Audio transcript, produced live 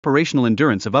operational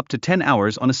endurance of up to 10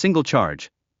 hours on a single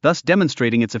charge, thus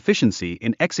demonstrating its efficiency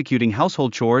in executing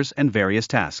household chores and various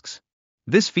tasks.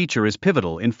 This feature is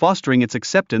pivotal in fostering its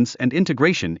acceptance and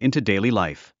integration into daily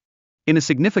life. In a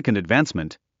significant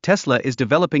advancement, Tesla is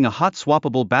developing a hot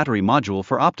swappable battery module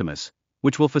for Optimus,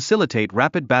 which will facilitate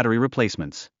rapid battery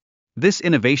replacements. This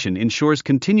innovation ensures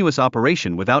continuous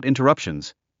operation without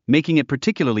interruptions, making it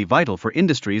particularly vital for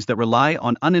industries that rely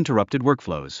on uninterrupted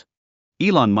workflows.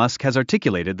 Elon Musk has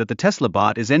articulated that the Tesla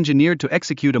bot is engineered to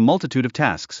execute a multitude of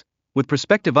tasks, with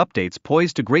prospective updates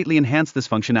poised to greatly enhance this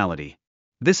functionality.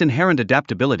 This inherent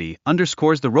adaptability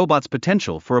underscores the robot's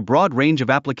potential for a broad range of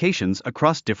applications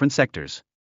across different sectors.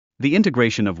 The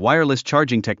integration of wireless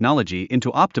charging technology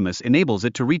into Optimus enables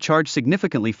it to recharge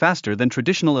significantly faster than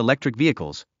traditional electric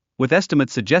vehicles, with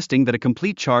estimates suggesting that a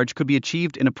complete charge could be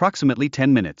achieved in approximately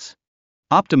 10 minutes.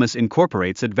 Optimus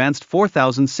incorporates advanced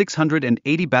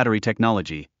 4680 battery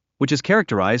technology, which is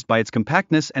characterized by its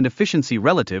compactness and efficiency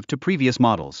relative to previous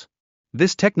models.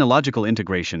 This technological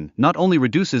integration not only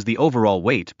reduces the overall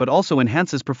weight but also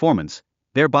enhances performance,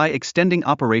 thereby extending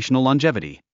operational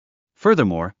longevity.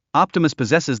 Furthermore, Optimus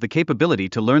possesses the capability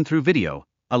to learn through video,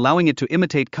 allowing it to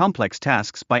imitate complex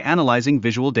tasks by analyzing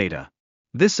visual data.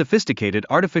 This sophisticated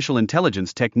artificial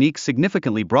intelligence technique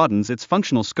significantly broadens its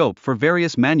functional scope for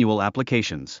various manual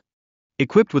applications.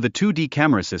 Equipped with a 2D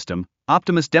camera system,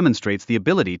 Optimus demonstrates the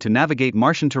ability to navigate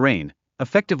Martian terrain,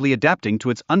 effectively adapting to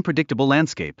its unpredictable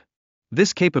landscape.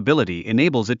 This capability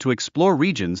enables it to explore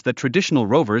regions that traditional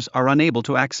rovers are unable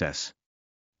to access.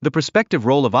 The prospective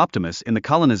role of Optimus in the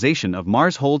colonization of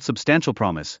Mars holds substantial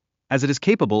promise, as it is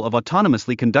capable of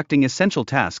autonomously conducting essential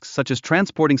tasks such as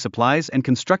transporting supplies and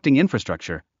constructing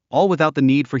infrastructure, all without the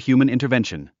need for human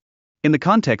intervention. In the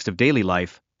context of daily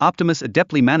life, Optimus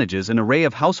adeptly manages an array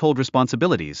of household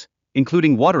responsibilities,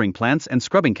 including watering plants and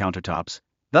scrubbing countertops,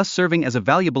 thus serving as a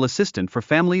valuable assistant for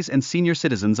families and senior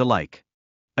citizens alike.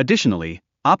 Additionally,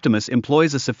 Optimus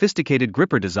employs a sophisticated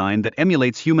gripper design that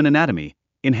emulates human anatomy,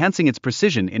 enhancing its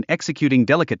precision in executing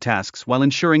delicate tasks while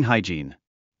ensuring hygiene.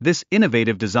 This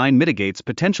innovative design mitigates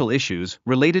potential issues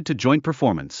related to joint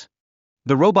performance.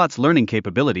 The robot's learning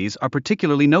capabilities are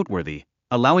particularly noteworthy,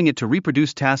 allowing it to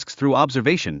reproduce tasks through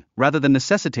observation rather than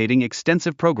necessitating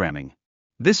extensive programming.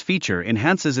 This feature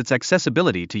enhances its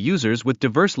accessibility to users with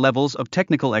diverse levels of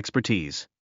technical expertise.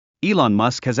 Elon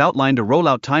Musk has outlined a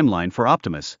rollout timeline for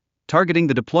Optimus, targeting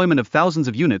the deployment of thousands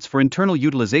of units for internal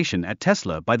utilization at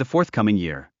Tesla by the forthcoming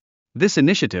year. This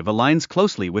initiative aligns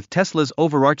closely with Tesla's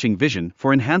overarching vision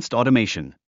for enhanced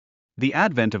automation. The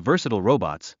advent of versatile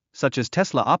robots, such as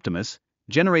Tesla Optimus,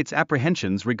 generates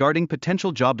apprehensions regarding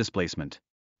potential job displacement.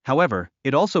 However,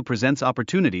 it also presents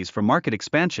opportunities for market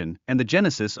expansion and the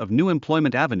genesis of new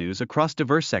employment avenues across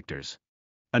diverse sectors.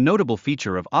 A notable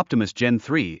feature of Optimus Gen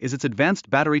 3 is its advanced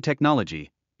battery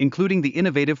technology, including the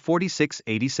innovative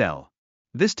 4680 cell.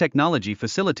 This technology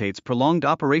facilitates prolonged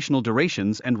operational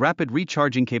durations and rapid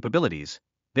recharging capabilities,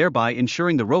 thereby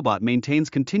ensuring the robot maintains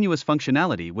continuous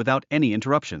functionality without any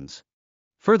interruptions.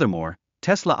 Furthermore,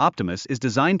 Tesla Optimus is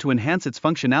designed to enhance its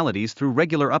functionalities through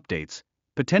regular updates,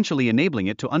 potentially enabling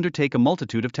it to undertake a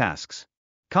multitude of tasks.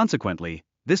 Consequently,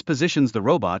 this positions the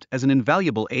robot as an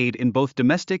invaluable aid in both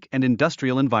domestic and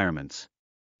industrial environments.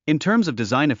 In terms of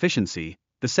design efficiency,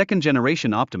 the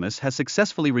second-generation Optimus has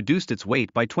successfully reduced its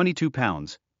weight by 22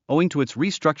 pounds, owing to its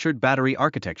restructured battery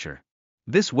architecture.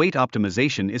 This weight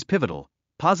optimization is pivotal,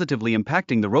 positively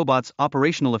impacting the robot's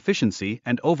operational efficiency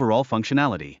and overall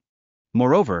functionality.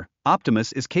 Moreover,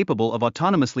 Optimus is capable of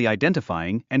autonomously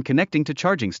identifying and connecting to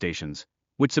charging stations,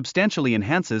 which substantially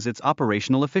enhances its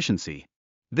operational efficiency.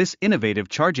 This innovative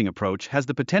charging approach has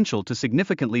the potential to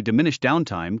significantly diminish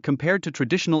downtime compared to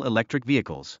traditional electric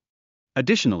vehicles.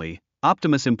 Additionally,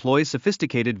 Optimus employs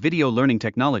sophisticated video learning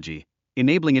technology,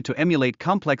 enabling it to emulate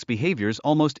complex behaviors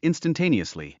almost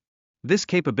instantaneously. This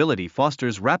capability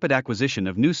fosters rapid acquisition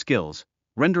of new skills,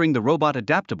 rendering the robot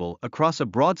adaptable across a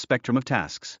broad spectrum of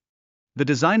tasks. The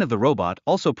design of the robot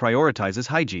also prioritizes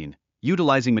hygiene,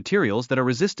 utilizing materials that are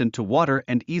resistant to water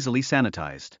and easily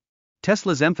sanitized.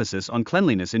 Tesla's emphasis on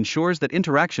cleanliness ensures that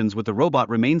interactions with the robot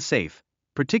remain safe,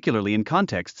 particularly in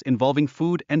contexts involving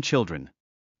food and children.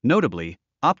 Notably,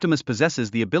 Optimus possesses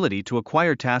the ability to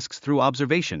acquire tasks through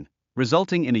observation,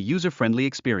 resulting in a user-friendly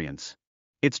experience.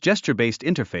 Its gesture-based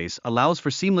interface allows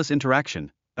for seamless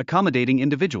interaction, accommodating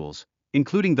individuals,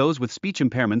 including those with speech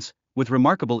impairments, with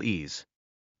remarkable ease.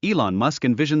 Elon Musk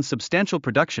envisions substantial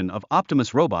production of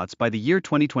Optimus robots by the year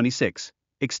 2026,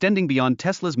 extending beyond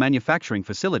Tesla's manufacturing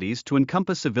facilities to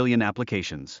encompass civilian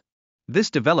applications.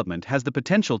 This development has the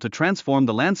potential to transform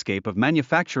the landscape of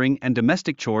manufacturing and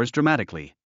domestic chores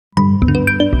dramatically.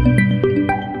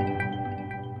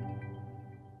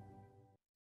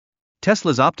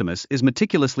 Tesla's Optimus is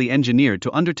meticulously engineered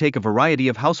to undertake a variety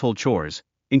of household chores,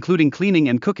 including cleaning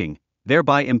and cooking,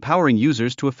 thereby empowering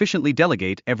users to efficiently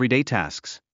delegate everyday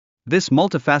tasks. This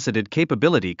multifaceted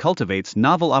capability cultivates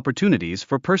novel opportunities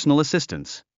for personal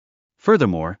assistance.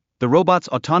 Furthermore, the robot's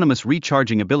autonomous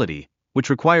recharging ability,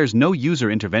 which requires no user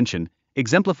intervention,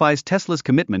 exemplifies Tesla's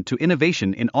commitment to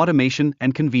innovation in automation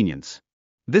and convenience.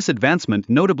 This advancement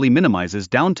notably minimizes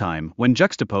downtime when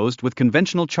juxtaposed with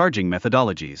conventional charging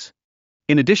methodologies.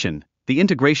 In addition, the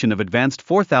integration of advanced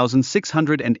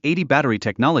 4680 battery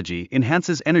technology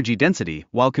enhances energy density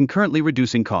while concurrently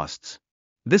reducing costs.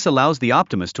 This allows the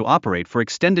Optimus to operate for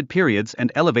extended periods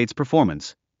and elevates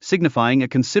performance, signifying a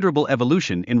considerable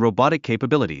evolution in robotic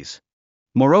capabilities.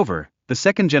 Moreover, the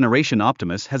second-generation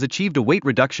Optimus has achieved a weight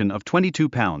reduction of 22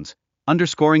 pounds,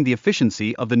 underscoring the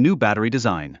efficiency of the new battery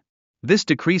design. This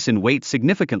decrease in weight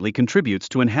significantly contributes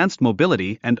to enhanced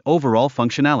mobility and overall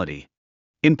functionality.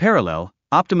 In parallel,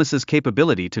 Optimus's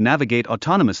capability to navigate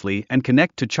autonomously and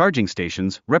connect to charging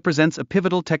stations represents a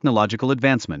pivotal technological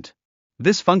advancement.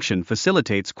 This function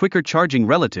facilitates quicker charging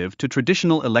relative to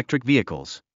traditional electric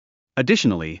vehicles.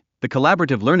 Additionally, the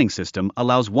collaborative learning system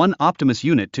allows one Optimus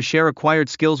unit to share acquired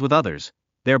skills with others,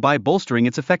 thereby bolstering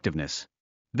its effectiveness.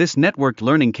 This networked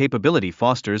learning capability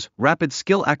fosters rapid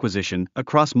skill acquisition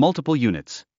across multiple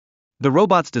units. The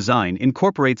robot's design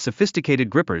incorporates sophisticated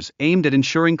grippers aimed at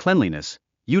ensuring cleanliness,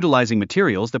 utilizing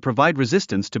materials that provide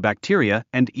resistance to bacteria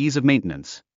and ease of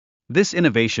maintenance. This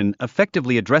innovation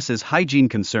effectively addresses hygiene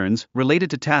concerns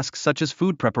related to tasks such as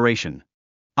food preparation.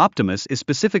 Optimus is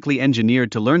specifically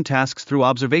engineered to learn tasks through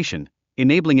observation,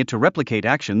 enabling it to replicate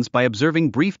actions by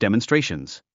observing brief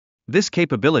demonstrations. This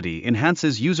capability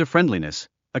enhances user-friendliness,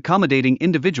 accommodating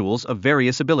individuals of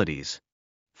various abilities.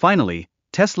 Finally,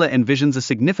 Tesla envisions a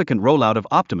significant rollout of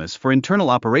Optimus for internal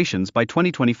operations by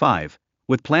 2025,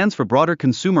 with plans for broader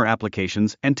consumer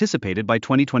applications anticipated by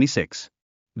 2026.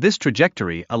 This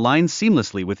trajectory aligns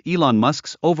seamlessly with Elon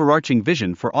Musk's overarching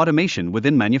vision for automation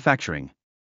within manufacturing.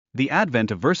 The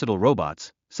advent of versatile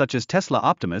robots, such as Tesla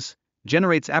Optimus,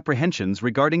 generates apprehensions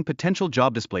regarding potential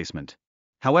job displacement.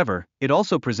 However, it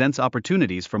also presents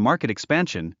opportunities for market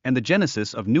expansion and the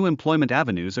genesis of new employment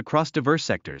avenues across diverse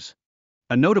sectors.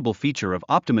 A notable feature of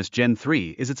Optimus Gen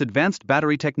 3 is its advanced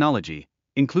battery technology,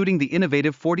 including the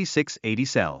innovative 4680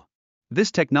 cell.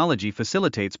 This technology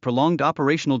facilitates prolonged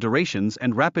operational durations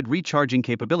and rapid recharging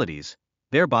capabilities,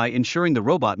 thereby ensuring the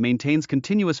robot maintains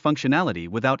continuous functionality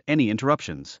without any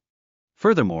interruptions.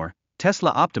 Furthermore,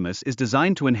 Tesla Optimus is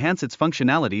designed to enhance its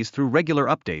functionalities through regular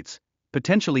updates,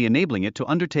 potentially enabling it to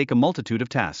undertake a multitude of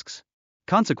tasks.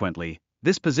 Consequently,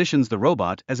 this positions the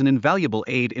robot as an invaluable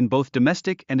aid in both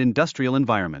domestic and industrial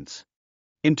environments.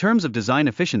 In terms of design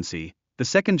efficiency, the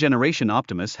second-generation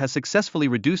Optimus has successfully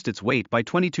reduced its weight by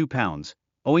 22 pounds,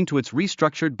 owing to its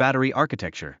restructured battery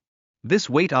architecture. This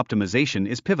weight optimization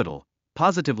is pivotal,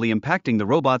 positively impacting the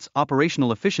robot's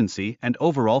operational efficiency and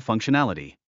overall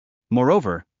functionality.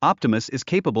 Moreover, Optimus is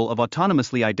capable of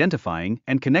autonomously identifying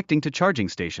and connecting to charging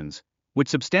stations, which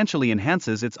substantially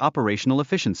enhances its operational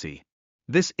efficiency.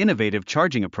 This innovative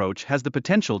charging approach has the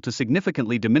potential to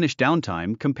significantly diminish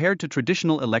downtime compared to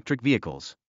traditional electric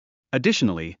vehicles.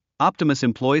 Additionally, Optimus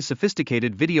employs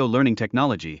sophisticated video learning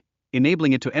technology,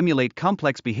 enabling it to emulate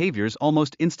complex behaviors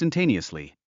almost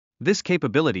instantaneously. This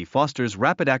capability fosters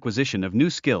rapid acquisition of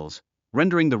new skills,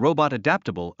 rendering the robot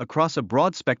adaptable across a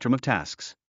broad spectrum of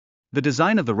tasks. The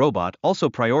design of the robot also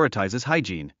prioritizes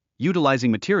hygiene,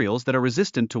 utilizing materials that are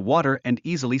resistant to water and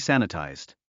easily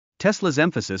sanitized. Tesla's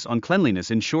emphasis on cleanliness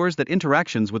ensures that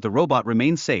interactions with the robot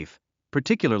remain safe,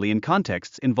 particularly in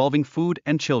contexts involving food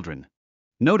and children.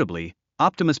 Notably,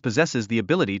 Optimus possesses the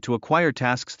ability to acquire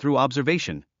tasks through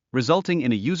observation, resulting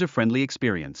in a user-friendly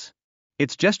experience.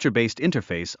 Its gesture-based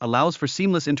interface allows for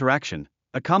seamless interaction,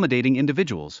 accommodating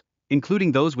individuals,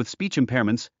 including those with speech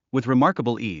impairments, with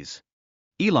remarkable ease.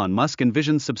 Elon Musk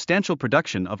envisions substantial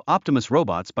production of Optimus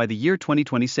robots by the year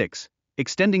 2026,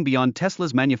 extending beyond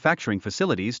Tesla's manufacturing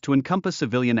facilities to encompass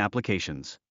civilian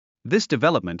applications. This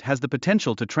development has the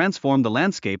potential to transform the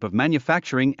landscape of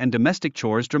manufacturing and domestic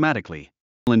chores dramatically.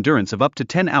 Endurance of up to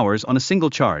 10 hours on a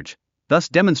single charge, thus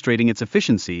demonstrating its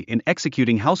efficiency in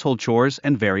executing household chores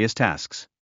and various tasks.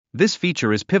 This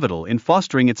feature is pivotal in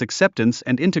fostering its acceptance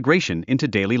and integration into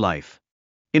daily life.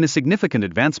 In a significant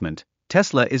advancement,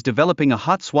 Tesla is developing a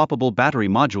hot swappable battery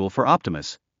module for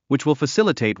Optimus, which will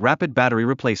facilitate rapid battery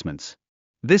replacements.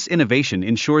 This innovation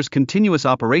ensures continuous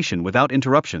operation without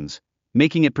interruptions,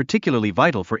 making it particularly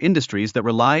vital for industries that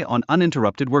rely on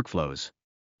uninterrupted workflows.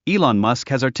 Elon Musk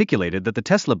has articulated that the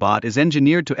Tesla bot is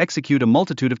engineered to execute a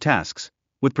multitude of tasks,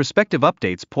 with prospective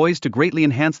updates poised to greatly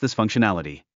enhance this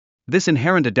functionality. This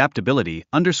inherent adaptability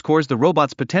underscores the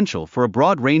robot's potential for a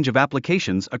broad range of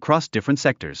applications across different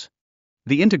sectors.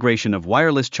 The integration of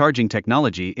wireless charging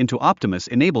technology into Optimus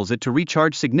enables it to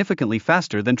recharge significantly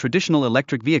faster than traditional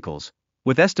electric vehicles,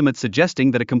 with estimates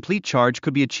suggesting that a complete charge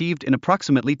could be achieved in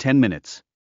approximately 10 minutes.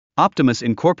 Optimus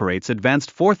incorporates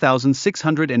advanced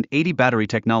 4680 battery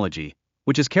technology,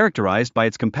 which is characterized by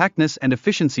its compactness and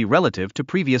efficiency relative to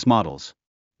previous models.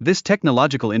 This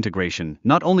technological integration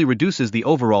not only reduces the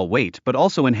overall weight but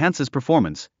also enhances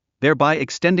performance, thereby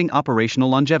extending operational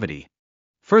longevity.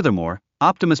 Furthermore,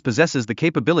 Optimus possesses the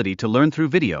capability to learn through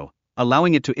video,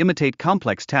 allowing it to imitate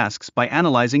complex tasks by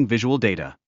analyzing visual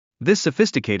data. This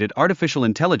sophisticated artificial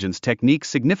intelligence technique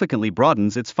significantly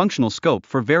broadens its functional scope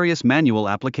for various manual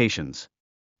applications.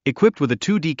 Equipped with a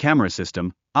 2D camera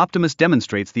system, Optimus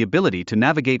demonstrates the ability to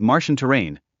navigate Martian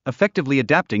terrain, effectively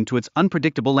adapting to its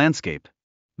unpredictable landscape.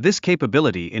 This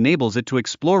capability enables it to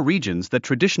explore regions that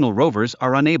traditional rovers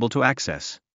are unable to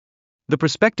access. The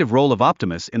prospective role of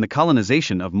Optimus in the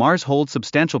colonization of Mars holds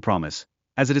substantial promise,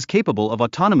 as it is capable of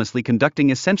autonomously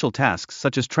conducting essential tasks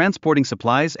such as transporting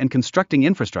supplies and constructing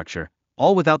infrastructure,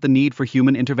 all without the need for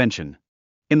human intervention.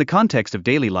 In the context of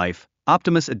daily life,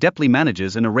 Optimus adeptly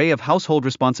manages an array of household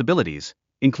responsibilities,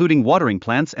 including watering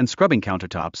plants and scrubbing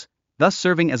countertops, thus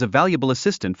serving as a valuable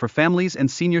assistant for families and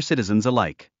senior citizens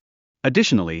alike.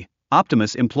 Additionally,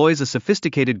 Optimus employs a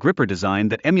sophisticated gripper design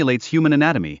that emulates human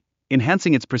anatomy,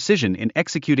 enhancing its precision in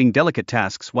executing delicate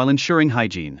tasks while ensuring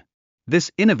hygiene.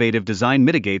 This innovative design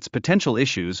mitigates potential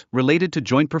issues related to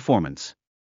joint performance.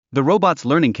 The robot's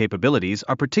learning capabilities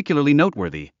are particularly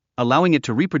noteworthy, allowing it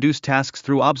to reproduce tasks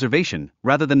through observation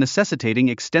rather than necessitating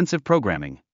extensive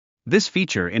programming. This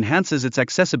feature enhances its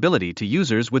accessibility to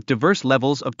users with diverse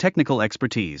levels of technical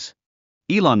expertise.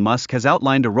 Elon Musk has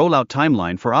outlined a rollout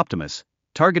timeline for Optimus,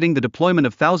 targeting the deployment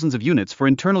of thousands of units for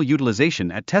internal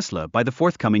utilization at Tesla by the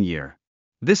forthcoming year.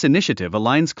 This initiative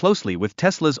aligns closely with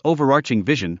Tesla's overarching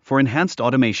vision for enhanced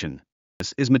automation.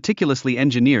 This is meticulously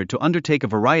engineered to undertake a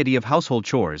variety of household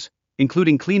chores,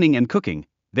 including cleaning and cooking,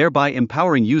 thereby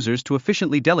empowering users to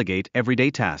efficiently delegate everyday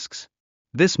tasks.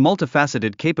 This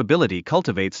multifaceted capability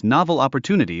cultivates novel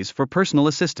opportunities for personal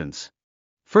assistance.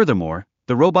 Furthermore,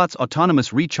 the robot's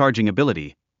autonomous recharging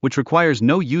ability, which requires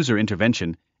no user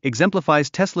intervention, exemplifies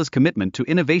Tesla's commitment to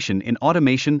innovation in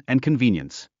automation and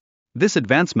convenience. This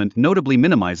advancement notably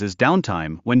minimizes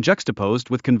downtime when juxtaposed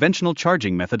with conventional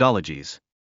charging methodologies.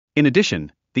 In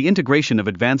addition, the integration of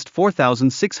advanced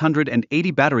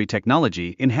 4680 battery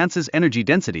technology enhances energy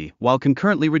density while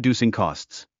concurrently reducing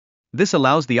costs. This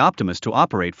allows the Optimus to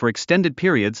operate for extended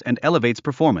periods and elevates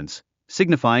performance,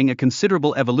 signifying a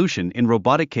considerable evolution in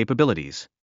robotic capabilities.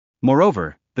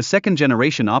 Moreover, the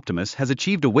second-generation Optimus has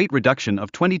achieved a weight reduction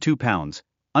of 22 pounds,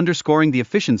 underscoring the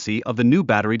efficiency of the new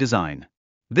battery design.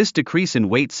 This decrease in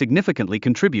weight significantly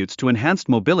contributes to enhanced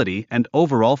mobility and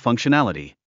overall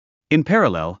functionality. In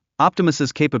parallel,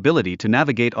 Optimus's capability to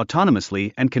navigate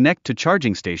autonomously and connect to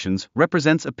charging stations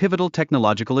represents a pivotal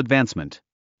technological advancement.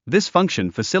 This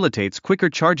function facilitates quicker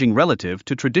charging relative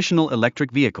to traditional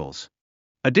electric vehicles.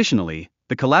 Additionally,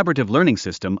 the collaborative learning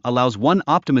system allows one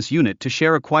Optimus unit to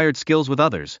share acquired skills with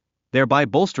others, thereby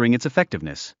bolstering its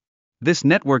effectiveness. This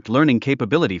networked learning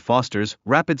capability fosters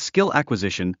rapid skill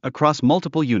acquisition across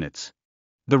multiple units.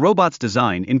 The robot's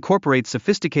design incorporates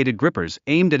sophisticated grippers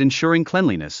aimed at ensuring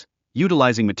cleanliness,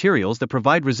 utilizing materials that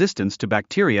provide resistance to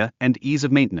bacteria and ease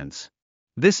of maintenance.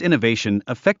 This innovation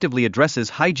effectively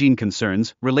addresses hygiene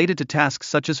concerns related to tasks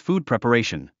such as food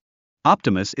preparation.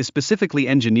 Optimus is specifically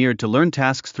engineered to learn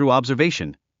tasks through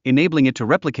observation, enabling it to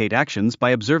replicate actions by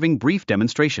observing brief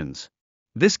demonstrations.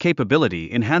 This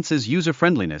capability enhances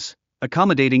user-friendliness,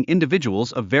 accommodating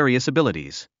individuals of various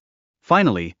abilities.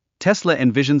 Finally, Tesla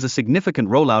envisions a significant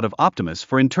rollout of Optimus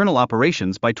for internal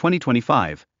operations by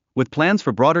 2025, with plans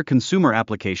for broader consumer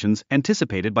applications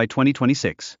anticipated by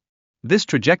 2026. This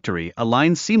trajectory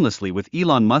aligns seamlessly with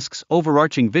Elon Musk's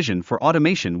overarching vision for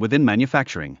automation within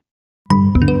manufacturing.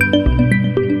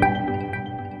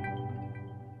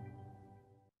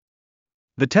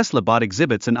 The Tesla bot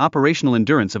exhibits an operational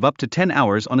endurance of up to 10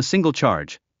 hours on a single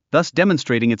charge, thus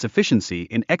demonstrating its efficiency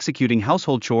in executing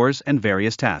household chores and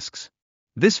various tasks.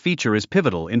 This feature is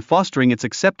pivotal in fostering its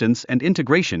acceptance and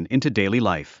integration into daily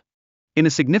life. In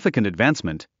a significant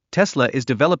advancement, Tesla is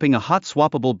developing a hot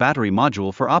swappable battery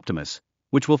module for Optimus,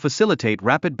 which will facilitate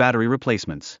rapid battery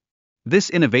replacements. This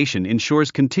innovation ensures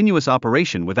continuous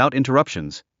operation without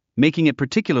interruptions, making it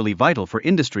particularly vital for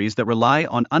industries that rely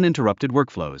on uninterrupted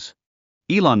workflows.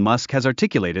 Elon Musk has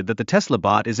articulated that the Tesla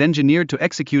bot is engineered to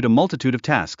execute a multitude of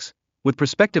tasks, with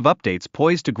prospective updates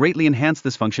poised to greatly enhance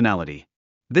this functionality.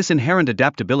 This inherent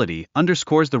adaptability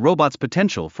underscores the robot's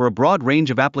potential for a broad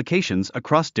range of applications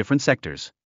across different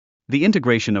sectors. The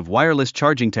integration of wireless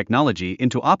charging technology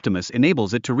into Optimus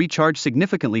enables it to recharge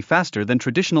significantly faster than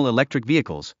traditional electric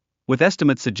vehicles, with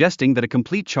estimates suggesting that a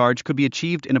complete charge could be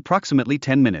achieved in approximately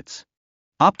 10 minutes.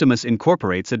 Optimus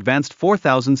incorporates advanced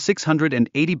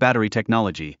 4680 battery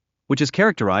technology, which is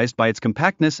characterized by its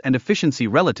compactness and efficiency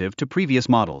relative to previous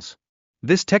models.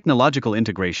 This technological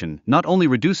integration not only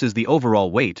reduces the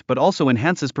overall weight but also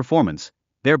enhances performance,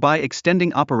 thereby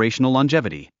extending operational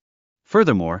longevity.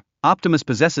 Furthermore, Optimus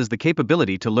possesses the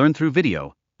capability to learn through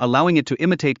video, allowing it to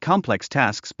imitate complex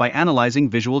tasks by analyzing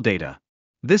visual data.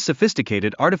 This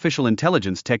sophisticated artificial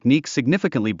intelligence technique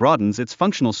significantly broadens its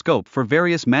functional scope for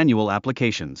various manual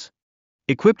applications.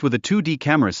 Equipped with a 2D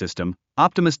camera system,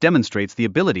 Optimus demonstrates the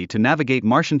ability to navigate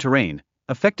Martian terrain,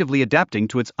 effectively adapting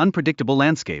to its unpredictable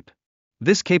landscape.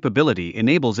 This capability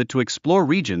enables it to explore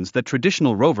regions that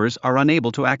traditional rovers are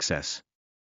unable to access.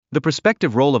 The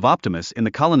prospective role of Optimus in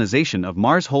the colonization of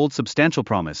Mars holds substantial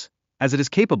promise, as it is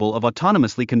capable of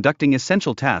autonomously conducting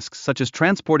essential tasks such as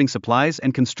transporting supplies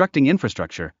and constructing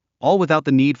infrastructure, all without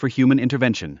the need for human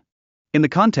intervention. In the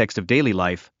context of daily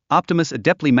life, Optimus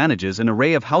adeptly manages an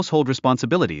array of household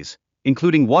responsibilities,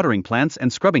 including watering plants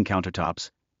and scrubbing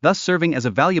countertops, thus serving as a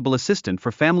valuable assistant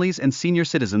for families and senior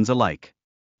citizens alike.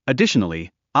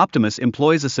 Additionally, Optimus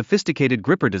employs a sophisticated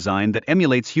gripper design that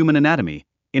emulates human anatomy,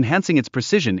 enhancing its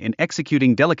precision in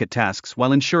executing delicate tasks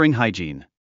while ensuring hygiene.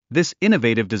 This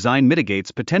innovative design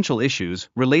mitigates potential issues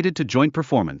related to joint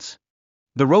performance.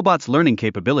 The robot's learning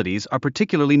capabilities are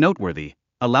particularly noteworthy,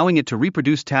 allowing it to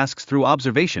reproduce tasks through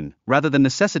observation rather than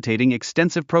necessitating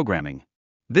extensive programming.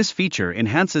 This feature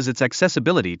enhances its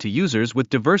accessibility to users with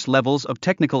diverse levels of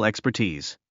technical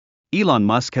expertise. Elon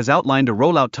Musk has outlined a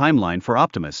rollout timeline for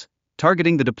Optimus,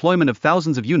 targeting the deployment of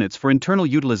thousands of units for internal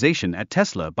utilization at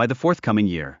Tesla by the forthcoming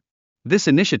year. This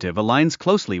initiative aligns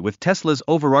closely with Tesla's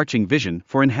overarching vision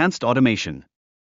for enhanced automation.